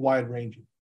little wide ranging.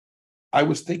 I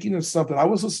was thinking of something. I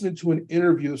was listening to an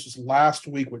interview, this was last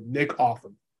week, with Nick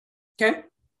Offerman. Okay.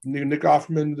 Nick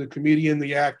Offerman, the comedian,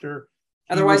 the actor.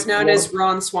 Otherwise known as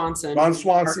Ron Swanson. Ron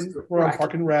Swanson from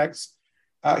Park and Recs.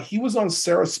 He was on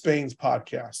Sarah Spain's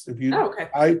podcast.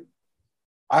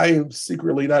 I am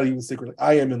secretly, not even secretly,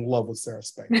 I am in love with Sarah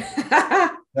Spain.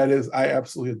 That is, I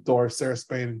absolutely adore Sarah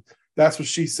Spain. That's what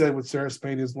she said with Sarah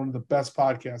Spain is one of the best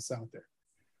podcasts out there.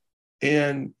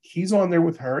 And he's on there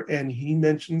with her, and he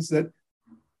mentions that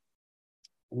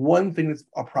one thing that's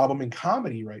a problem in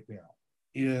comedy right now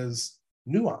is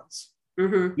nuance.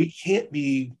 Mm-hmm. We can't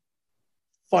be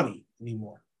funny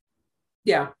anymore.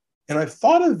 Yeah. And I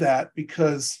thought of that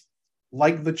because,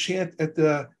 like the chant at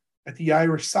the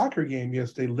Irish soccer game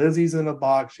yesterday, Lizzie's in a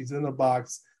box, she's in a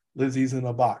box, Lizzie's in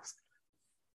a box.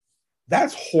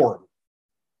 That's horrible,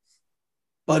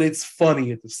 but it's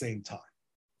funny at the same time.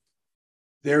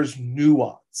 There's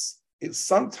nuance. It's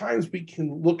sometimes we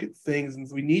can look at things, and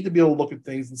we need to be able to look at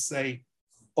things and say,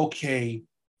 okay,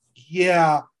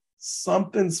 yeah,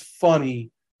 something's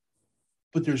funny,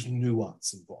 but there's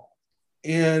nuance involved.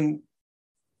 And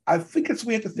I think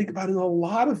we have to think about it in a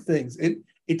lot of things.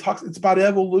 It's about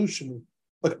evolution.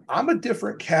 Look, I'm a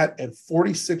different cat at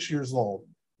 46 years old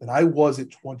than I was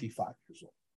at 25 years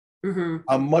old. Mm-hmm.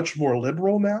 I'm much more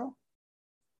liberal now.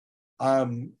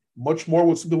 I'm much more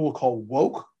what some people will call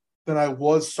woke than I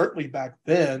was certainly back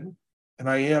then. And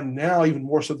I am now even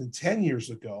more so than 10 years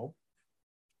ago.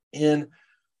 And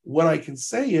what I can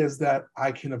say is that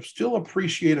I can still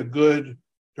appreciate a good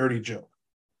dirty joke.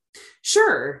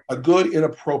 Sure. A good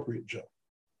inappropriate joke.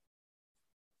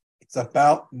 It's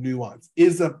about nuance.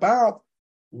 It's about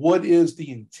what is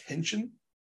the intention.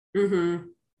 Mm-hmm.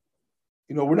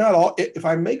 You know, we're not all, if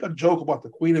I make a joke about the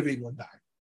Queen of England dying,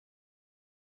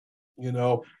 you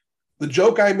know, the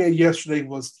joke I made yesterday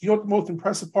was, you know what the most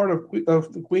impressive part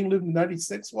of the Queen lived in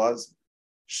 96 was?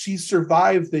 She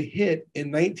survived the hit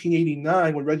in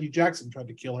 1989 when Reggie Jackson tried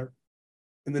to kill her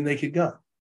in The Naked Gun.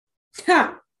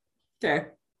 Okay.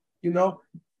 You know,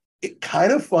 it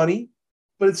kind of funny,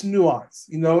 but it's nuance.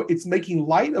 You know, it's making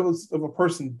light of a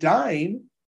person dying,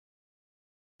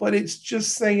 but it's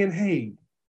just saying, hey,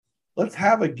 let's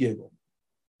have a giggle.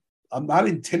 I'm not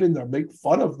intending to make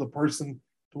fun of the person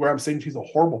to where I'm saying she's a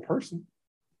horrible person.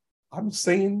 I'm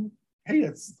saying, hey,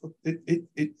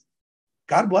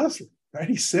 God bless her.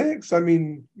 96. I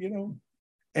mean, you know,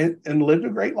 and lived a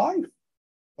great life. Okay.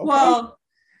 Well,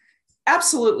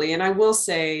 absolutely. And I will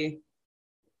say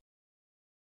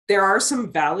there are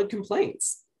some valid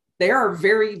complaints. There are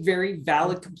very, very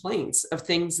valid complaints of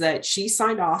things that she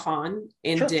signed off on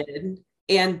and did.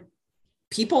 And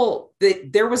people,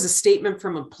 there was a statement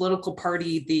from a political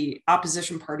party, the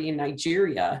opposition party in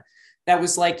Nigeria, that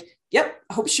was like, yep,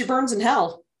 I hope she burns in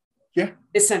hell. Yeah.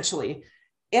 Essentially.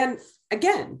 And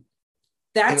again,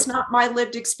 that's not my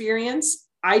lived experience.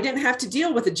 I didn't have to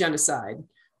deal with a genocide.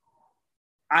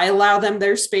 I allow them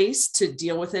their space to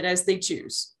deal with it as they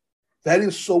choose. That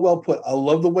is so well put. I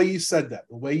love the way you said that.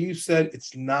 The way you said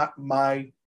it's not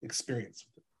my experience.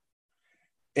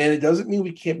 And it doesn't mean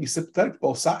we can't be sympathetic to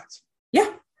both sides.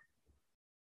 Yeah.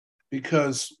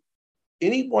 Because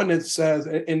anyone that says,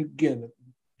 and again,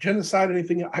 genocide,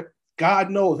 anything, God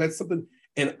knows that's something,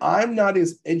 and I'm not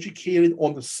as educated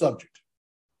on the subject.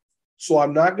 So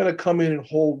I'm not going to come in and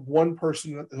hold one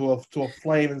person to a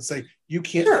flame and say, you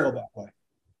can't feel that way.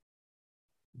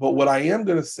 But what I am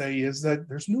going to say is that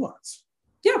there's nuance.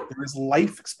 Yeah. There is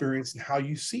life experience in how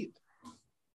you see it.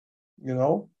 You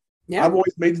know? Yeah. I've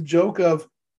always made the joke of,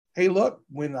 hey, look,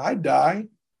 when I die,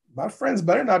 my friends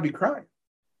better not be crying.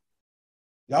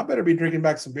 Y'all better be drinking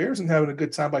back some beers and having a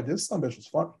good time like this. Some bitch was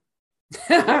fun.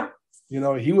 You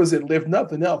know, he was at Live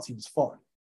Nothing Else. He was fun.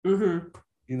 Mm-hmm.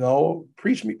 You know,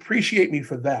 appreciate me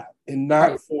for that, and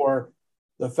not for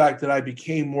the fact that I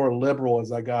became more liberal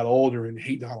as I got older and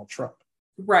hate Donald Trump.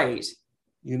 Right.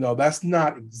 You know, that's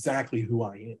not exactly who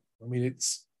I am. I mean,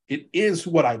 it is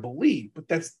what I believe, but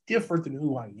that's different than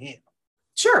who I am.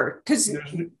 Sure. Because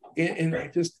and I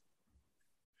just,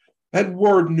 that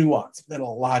word nuance meant a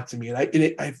lot to me.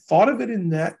 And I thought of it in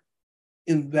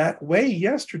that way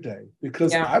yesterday,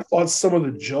 because I thought some of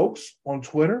the jokes on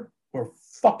Twitter were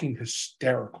fucking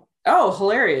hysterical. Oh,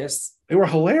 hilarious. They were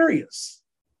hilarious.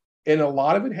 And a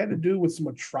lot of it had to do with some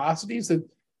atrocities that,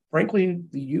 frankly,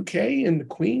 the UK and the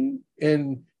Queen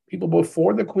and people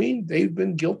before the Queen, they've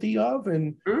been guilty of,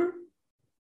 and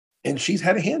she's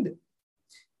had a hand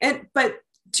in. But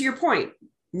to your point,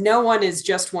 no one is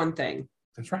just one thing.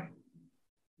 That's right.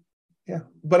 Yeah.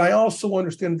 But I also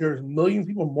understand there's millions of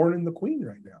people mourning the Queen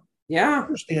right now. Yeah. I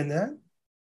understand that.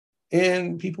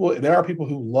 And there are people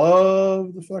who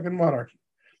love the fucking monarchy.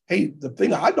 Hey, the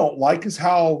thing I don't like is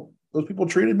how those people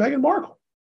treated Meghan Markle.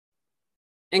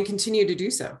 And continue to do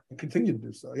so.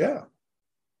 Yeah.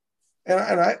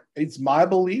 And it's my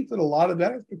belief that a lot of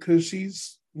that is because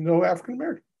she's, you know, African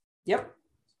American. Yep.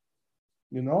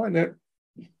 You know, and that,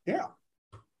 yeah.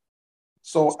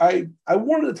 So I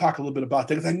wanted to talk a little bit about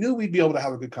that because I knew we'd be able to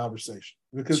have a good conversation.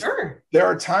 Because there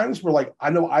are times where, like, I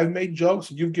know I've made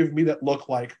jokes and you've given me that look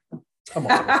like, come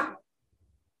on,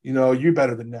 you know, you're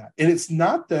better than that. And it's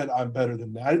not that I'm better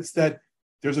than that. It's that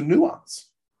there's a nuance.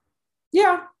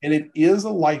 Yeah. And it is a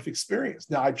life experience.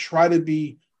 Now, I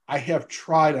have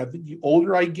tried, I think the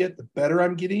older I get, the better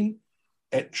I'm getting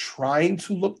at trying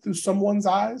to look through someone's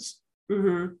eyes.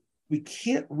 Mm-hmm. We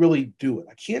can't really do it.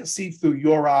 I can't see through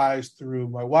your eyes, through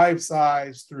my wife's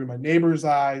eyes, through my neighbor's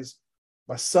eyes,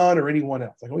 my son, or anyone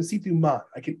else. I can only see through mine.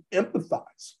 I can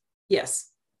empathize. Yes.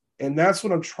 And that's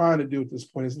what I'm trying to do at this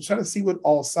point, is I'm trying to see what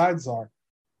all sides are.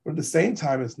 But at the same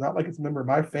time, it's not like it's a member of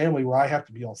my family where I have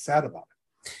to be all sad about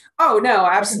it. Oh no, absolutely.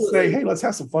 I can say, absolutely. hey, let's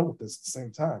have some fun with this at the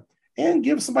same time and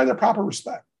give somebody the proper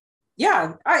respect.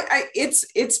 Yeah.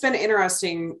 It's been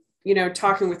interesting,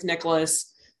 talking with Nicholas.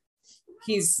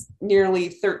 He's nearly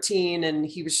 13 and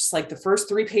he was just like, the first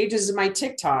 3 pages of my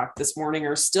TikTok this morning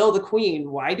are still the queen.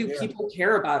 Why do people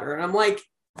care about her? And I'm like,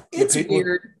 it's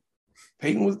weird.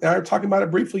 Peyton was, I was talking about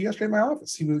it briefly yesterday in my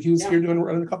office. He was here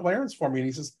running a couple of errands for me. And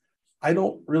he says, I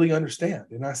don't really understand.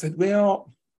 And I said,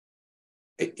 well,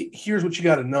 here's what you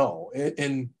got to know.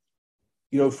 And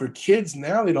for kids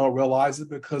now, they don't realize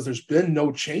it because there's been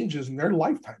no changes in their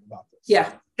lifetime about this.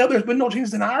 Yeah. There's been no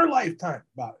changes in our lifetime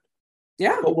about it.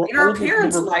 Yeah, in our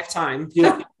parents' lifetime.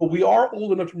 Yeah, but we are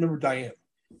old enough to remember Diana.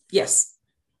 Yes.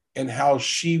 And how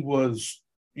she was,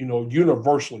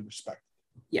 universally respected.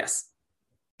 Yes.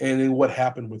 And then what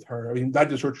happened with her. I mean, not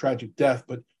just her tragic death,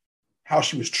 but how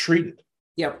she was treated.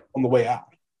 Yep. On the way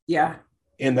out. Yeah.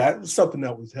 And that was something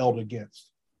that was held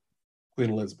against Queen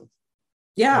Elizabeth.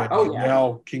 Yeah. And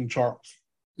now King Charles.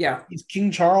 Yeah. He's King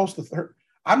Charles III.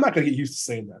 I'm not going to get used to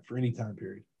saying that for any time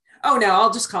period. Oh, no,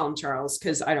 I'll just call him Charles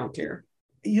because I don't care.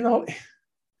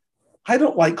 I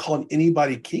don't like calling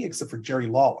anybody king except for Jerry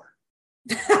Lawler.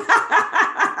 There's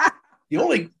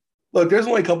only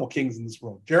a couple kings in this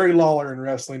world. Jerry Lawler in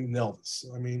wrestling and Elvis.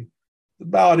 I mean, that's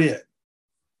about it.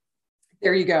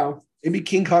 There you go. Maybe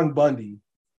King Kong Bundy.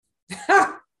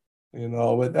 But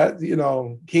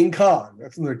that, King Kong,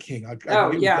 that's another king. I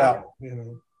that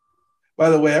one, By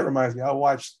the way, that reminds me, I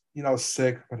watched, I was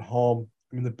sick at home.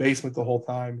 I'm in the basement the whole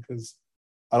time because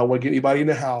I don't want to get anybody in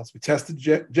the house. We tested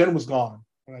Jen was gone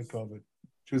when I had COVID.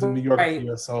 She was in New York at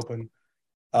the US Open.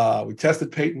 We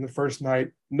tested Peyton the first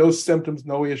night. No symptoms,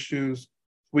 no issues.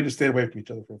 We just stayed away from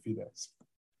each other for a few days.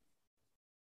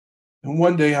 And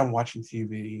one day I'm watching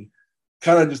TV,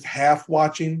 kind of just half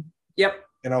watching. Yep.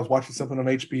 And I was watching something on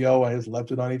HBO. I just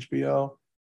left it on HBO.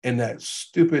 And that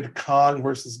stupid Kong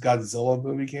versus Godzilla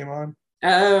movie came on.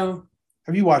 Oh.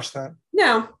 Have you watched that?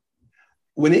 No.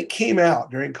 When it came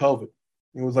out during COVID,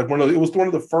 it was one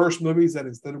of the first movies that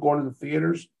instead of going to the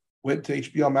theaters, went to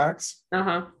HBO Max.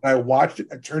 Uh-huh. I watched it.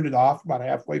 I turned it off about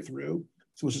halfway through.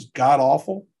 So it was just god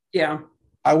awful. Yeah.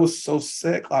 I was so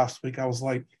sick last week. I was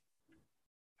like,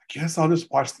 I guess I'll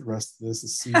just watch the rest of this and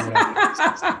see what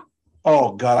happens.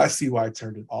 Oh God, I see why I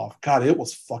turned it off. God, it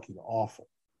was fucking awful.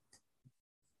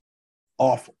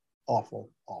 Awful,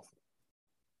 awful, awful.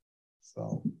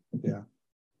 So yeah.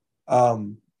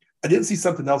 I didn't see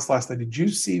something else last night. Did you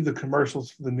see the commercials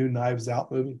for the new Knives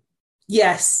Out movie?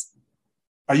 Yes.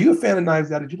 Are you a fan of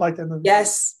Knives Out? Did you like that movie?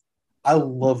 Yes. I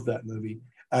love that movie.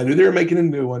 I knew they were making a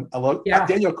new one.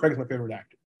 Daniel Craig is my favorite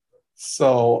actor.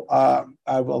 So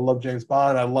I love James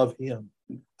Bond. I love him.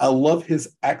 I love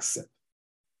his accent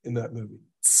in that movie.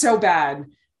 So bad.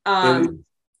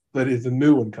 But it's a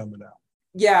new one coming out.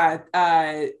 Yeah.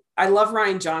 I love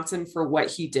Rian Johnson for what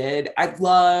he did. I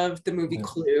love the movie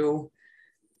Clue.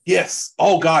 Yes.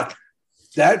 Oh God.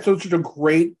 That's such a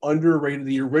great underrated,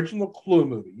 the original Clue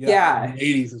movie. Yeah. In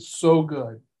the 80s is so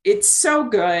good. It's so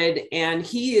good. And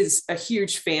he is a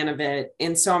huge fan of it.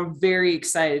 And so I'm very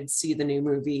excited to see the new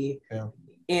movie. Yeah.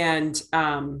 And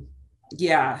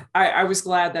I was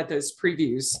glad that those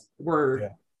previews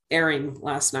were airing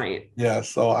last night. Yeah.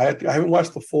 So I haven't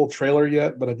watched the full trailer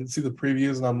yet, but I did see the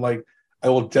previews and I'm like, I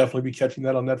will definitely be catching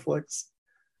that on Netflix.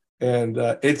 And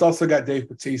it's also got Dave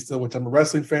Bautista, which I'm a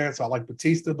wrestling fan, so I like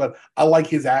Bautista, but I like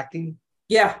his acting.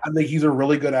 Yeah. I think he's a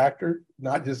really good actor,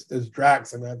 not just as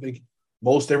Drax. I mean, I think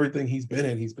most everything he's been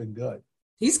in, he's been good.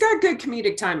 He's got good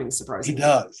comedic timing, surprisingly. He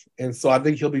does. And so I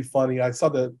think he'll be funny. I saw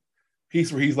the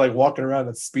piece where he's like walking around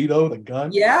in Speedo, the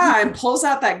gun. Yeah, and pulls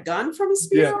out that gun from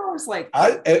his Speedo. Yeah. I was like...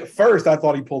 At first, I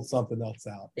thought he pulled something else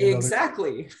out.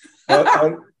 Exactly.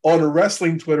 On the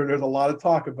wrestling Twitter, there's a lot of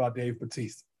talk about Dave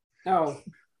Bautista. Oh.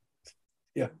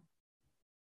 Yeah.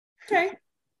 Okay.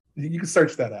 You can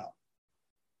search that out.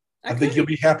 Okay. I think you'll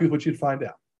be happy with what you'd find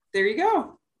out. There you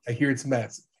go. I hear it's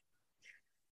massive.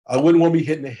 I wouldn't want to be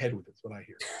hitting the head with it, is what I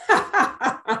hear.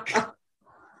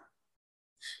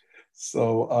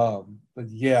 So, but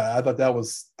yeah, I thought that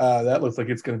was, that looks like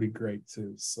it's going to be great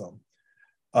too. So,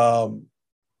 we're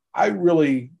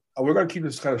going to keep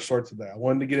this kind of short today. I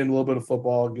wanted to get into a little bit of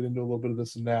football, get into a little bit of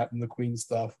this and that and the Queen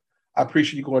stuff. I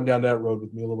appreciate you going down that road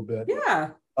with me a little bit. Yeah.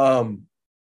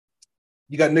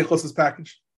 You got Nicholas's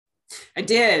package? I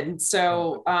did.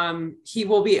 So he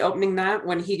will be opening that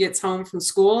when he gets home from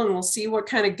school, and we'll see what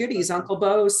kind of goodies Uncle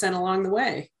Bo sent along the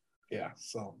way. Yeah.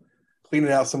 So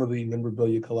cleaning out some of the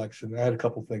memorabilia collection. I had a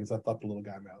couple things I thought the little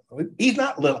guy meant. He's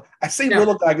not little. I say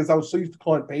little guy because I was so used to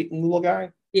calling Peyton little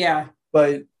guy. Yeah.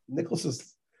 But Nicholas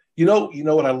is, you know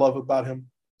what I love about him?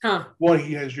 Huh. One,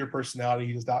 he has your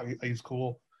personality. He's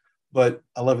cool. But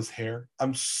I love his hair.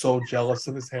 I'm so jealous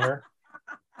of his hair.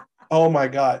 Oh my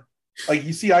God. Like,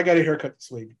 you see, I got a haircut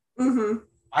this week. Mm-hmm.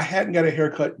 I hadn't got a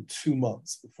haircut in 2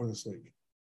 months before this week.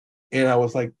 And I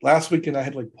was like, last weekend I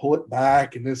had to like pull it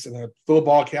back and this, and I throw a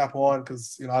ball cap on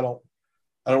because, you know, I don't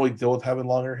really deal with having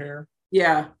longer hair.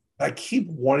 Yeah. I keep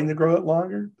wanting to grow it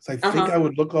longer because I think I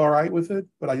would look all right with it,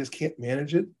 but I just can't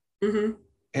manage it. Mm-hmm.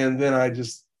 And then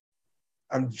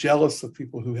I'm jealous of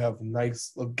people who have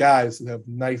guys who have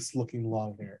nice looking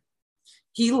long hair.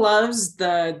 He loves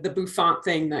the bouffant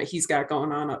thing that he's got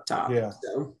going on up top. Yeah.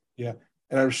 So. Yeah.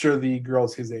 And I'm sure the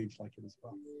girls his age like it as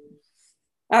well.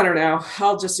 I don't know.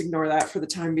 I'll just ignore that for the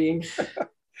time being.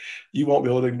 You won't be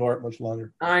able to ignore it much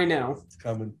longer. I know. It's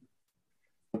coming.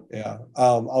 Yeah.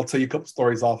 I'll tell you a couple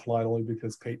stories offline only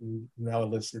because Peyton is now a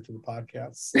listener to the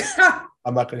podcast. So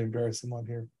I'm not going to embarrass him on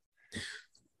here.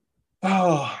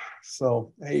 Oh,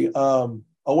 so, hey,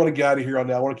 I want to get out of here on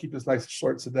that. I want to keep this nice and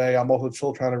short today. I'm also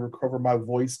still trying to recover my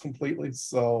voice completely.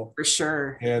 So for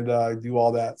sure. And do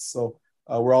all that. So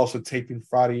we're also taping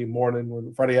Friday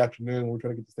afternoon. We're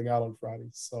trying to get this thing out on Friday.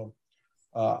 So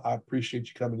I appreciate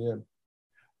you coming in.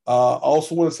 I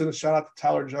also want to send a shout out to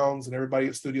Tyler Jones and everybody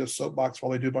at Studio Soapbox for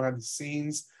all they do behind the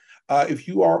scenes. If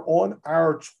you are on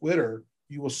our Twitter,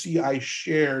 you will see I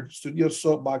shared Studio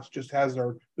Soapbox just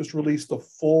released the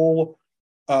full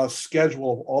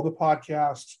schedule of all the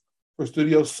podcasts for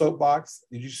Studio Soapbox.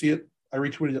 Did you see it? I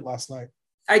retweeted it last night.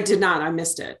 I did not. I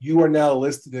missed it. You are now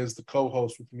listed as the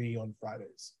co-host with me on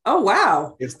Fridays. Oh,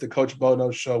 wow. It's the Coach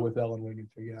Bono show with Ellen Wingington.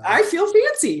 Yeah. I feel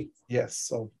fancy. Yes.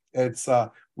 So it's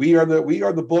we are the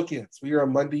bookends. We are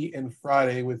Monday and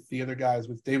Friday with the other guys,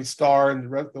 with David Starr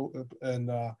and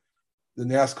the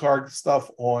NASCAR stuff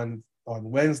on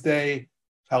Wednesday,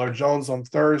 Tyler Jones on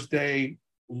Thursday,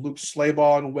 Luke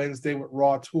Slabaugh on Wednesday with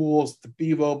Raw Tools. The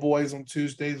Bevo Boys on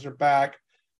Tuesdays are back.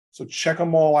 So check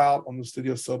them all out on the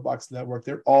Studio Soapbox Network.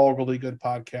 They're all really good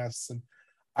podcasts. And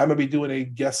I'm going to be doing a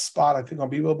guest spot, I think, on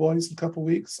Bevo Boys in a couple of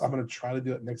weeks. I'm going to try to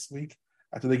do it next week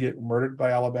after they get murdered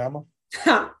by Alabama.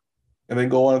 And then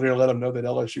go on there and let them know that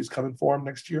LSU is coming for them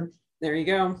next year. There you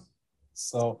go.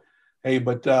 So, hey,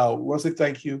 but I want to say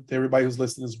thank you to everybody who's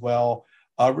listening as well.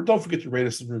 Don't forget to rate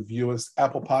us and review us.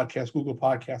 Apple Podcasts, Google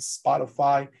Podcasts,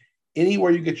 Spotify,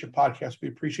 anywhere you get your podcast. We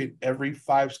appreciate every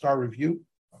 5-star review.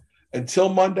 Until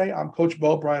Monday, I'm Coach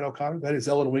Bo Brian O'Connor. That is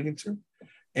Ellen Wingington.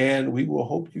 And we will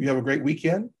hope you have a great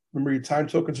weekend. Remember, your time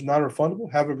tokens are non-refundable.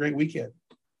 Have a great weekend.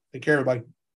 Take care, everybody.